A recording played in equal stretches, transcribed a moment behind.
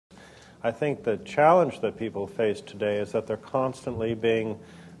I think the challenge that people face today is that they're constantly being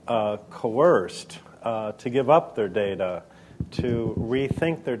coerced to give up their data, to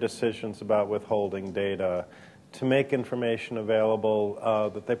rethink their decisions about withholding data, to make information available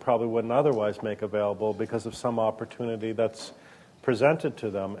that they probably wouldn't otherwise make available because of some opportunity that's presented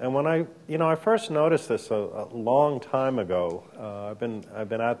to them. And when I first noticed this a long time ago, I've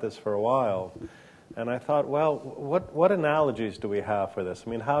been at this for a while, and I thought, well, what analogies do we have for this? I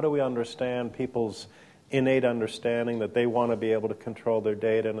mean, how do we understand people's innate understanding that they want to be able to control their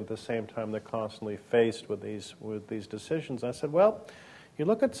data, and at the same time they're constantly faced with these decisions? I said, well, you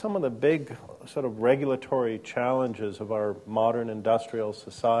look at some of the big sort of regulatory challenges of our modern industrial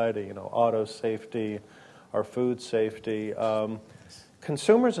society, auto safety, our food safety.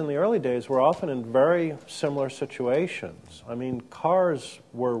 Consumers in the early days were often in very similar situations. I mean, cars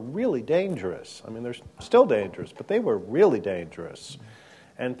were really dangerous. I mean, they're still dangerous, but they were really dangerous.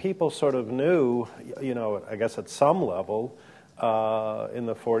 And people sort of knew, I guess at some level, in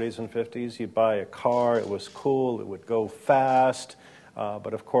the 40s and 50s, you'd buy a car, it was cool, it would go fast,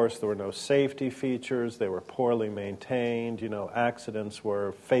 but of course there were no safety features, they were poorly maintained, accidents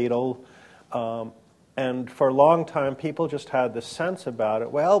were fatal. And for a long time, people just had this sense about it,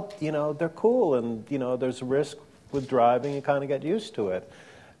 well, they're cool, and, there's a risk with driving, you kind of get used to it.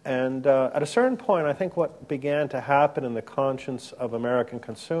 And at a certain point, I think what began to happen in the conscience of American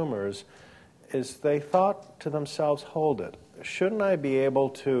consumers is they thought to themselves, hold it, shouldn't I be able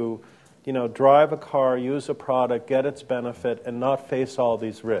to, drive a car, use a product, get its benefit, and not face all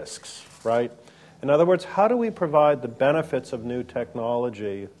these risks, right? In other words, how do we provide the benefits of new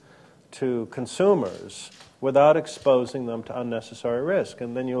technology to consumers without exposing them to unnecessary risk?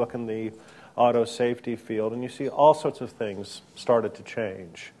 And then you look in the auto safety field and you see all sorts of things started to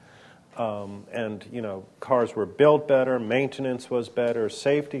change. Cars were built better, maintenance was better,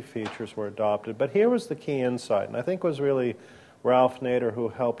 safety features were adopted. But here was the key insight, and I think it was really Ralph Nader who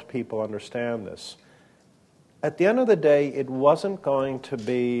helped people understand this. At the end of the day, it wasn't going to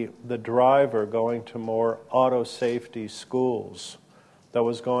be the driver going to more auto safety schools that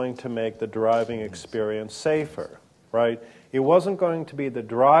was going to make the driving experience safer, right? It wasn't going to be the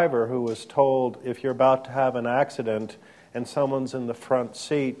driver who was told, if you're about to have an accident and someone's in the front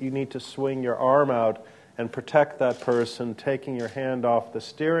seat, you need to swing your arm out and protect that person, taking your hand off the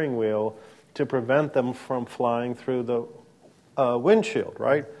steering wheel to prevent them from flying through the windshield,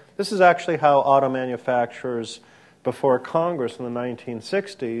 right? This is actually how auto manufacturers before Congress in the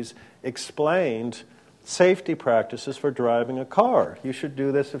 1960s explained safety practices for driving a car. You should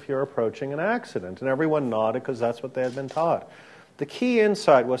do this if you're approaching an accident. And everyone nodded because that's what they had been taught. The key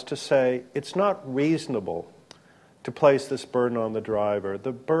insight was to say it's not reasonable to place this burden on the driver.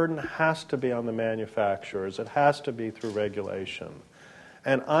 The burden has to be on the manufacturers. It has to be through regulation.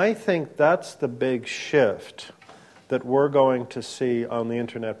 And I think that's the big shift that we're going to see on the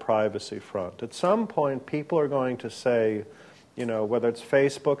internet privacy front. At some point, people are going to say, whether it's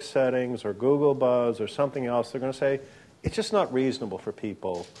Facebook settings or Google Buzz or something else, they're going to say, it's just not reasonable for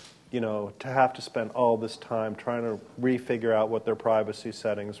people, to have to spend all this time trying to refigure out what their privacy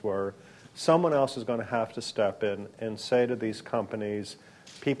settings were. Someone else is going to have to step in and say to these companies,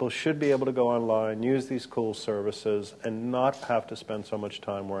 people should be able to go online, use these cool services, and not have to spend so much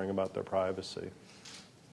time worrying about their privacy.